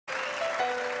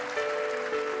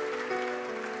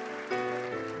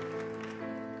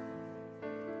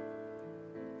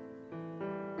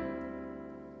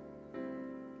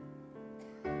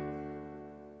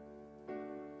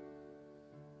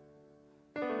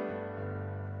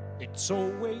It's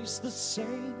always the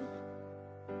same.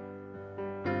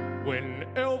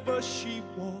 Whenever she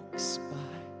walks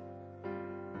by,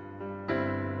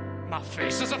 my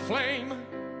face is aflame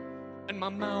and my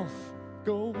mouth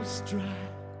goes dry.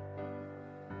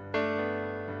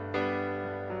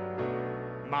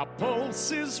 My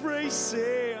pulse is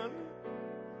racing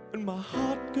and my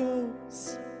heart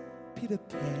goes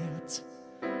pitter-pat.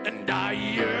 And I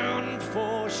yearn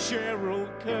for Cheryl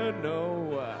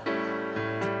Kernow, a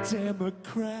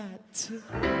Democrat.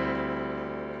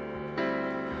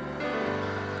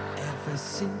 Ever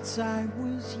since I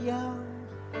was young,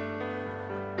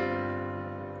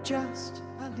 just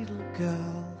a little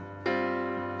girl,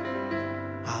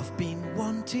 I've been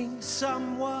wanting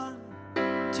someone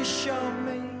to show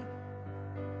me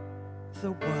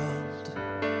the world.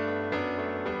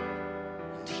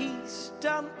 And he's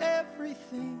done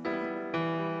everything,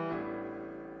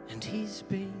 and he's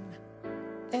been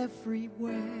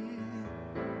everywhere.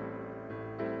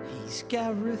 He's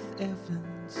Gareth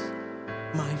Evans,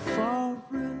 my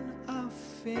foreign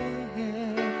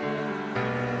affair.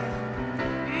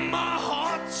 My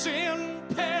heart's in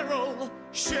peril,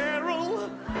 Cheryl.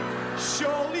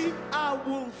 Surely I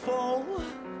will fall.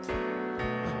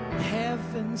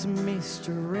 Heavens,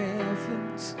 Mr.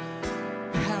 Evans,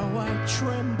 how I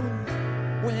tremble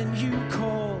when you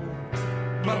call.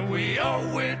 But we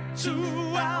owe it to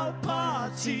our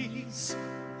parties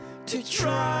to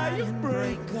try and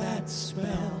break that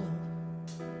spell.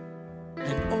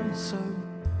 And also,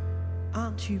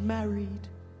 aren't you married?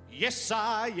 Yes,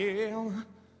 I am.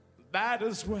 That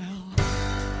as well.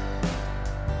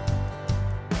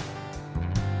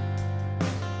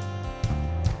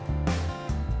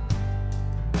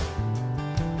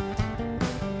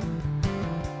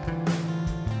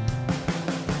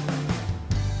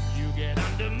 You get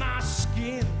under my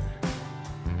skin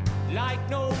like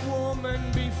no woman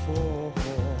before.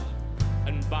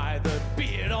 And by the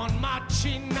beard on my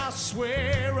chin, I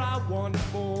swear I want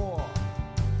more.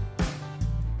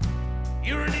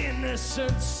 You're an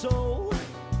innocent soul,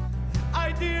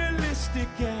 idealistic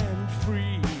and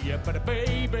free. But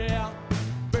baby,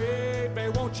 baby,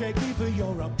 won't you give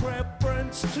your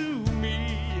preference to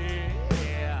me?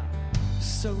 Yeah.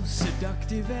 So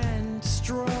seductive and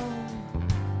strong,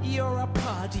 you're a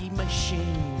party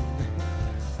machine.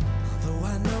 Although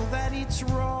I know that it's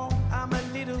wrong, I'm a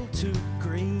little too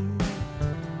green.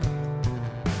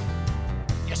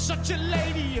 You're such a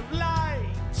lady of light.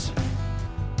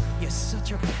 You're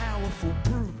such a powerful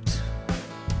brute.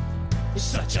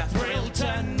 Such a thrill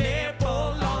to nibble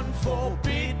on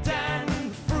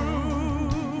forbidden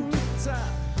fruit.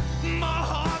 My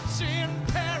heart's in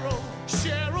peril,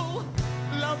 Cheryl,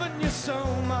 loving you so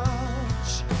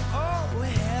much. Oh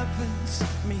heavens,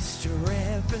 Mr.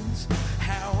 Evans,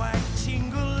 how I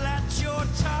tingle at your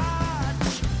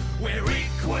touch. We're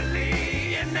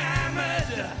equally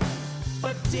enamored,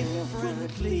 but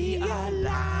differently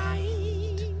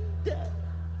aligned.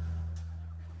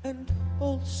 And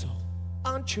also,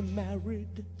 aren't you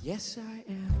married? Yes, I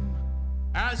am.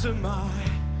 As am I.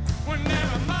 Well,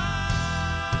 never mind.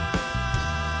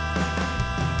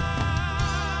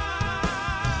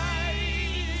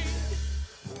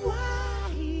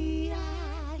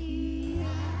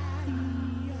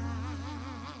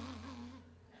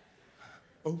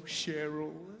 Oh,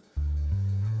 Cheryl.